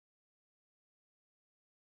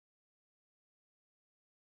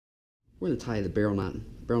we're going to tie the barrel knot.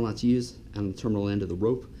 Barrel knot's used on the terminal end of the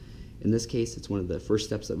rope. In this case, it's one of the first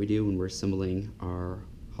steps that we do when we're assembling our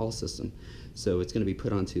hull system. So it's going to be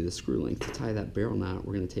put onto the screw link. To tie that barrel knot,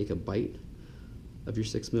 we're going to take a bite of your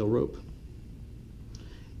 6mm rope.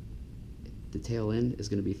 The tail end is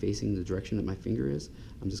going to be facing the direction that my finger is.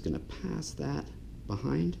 I'm just going to pass that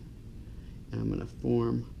behind, and I'm going to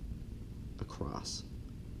form a cross,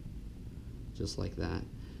 just like that.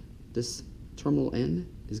 This terminal end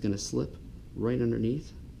is going to slip right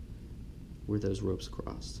underneath where those ropes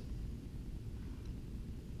crossed.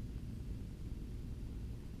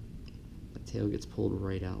 The tail gets pulled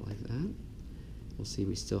right out like that. We'll see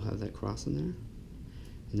we still have that cross in there.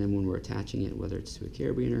 And then when we're attaching it, whether it's to a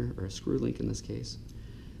carabiner or a screw link in this case,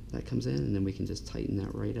 that comes in, and then we can just tighten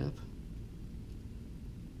that right up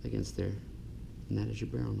against there. And that is your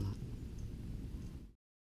barrel knot.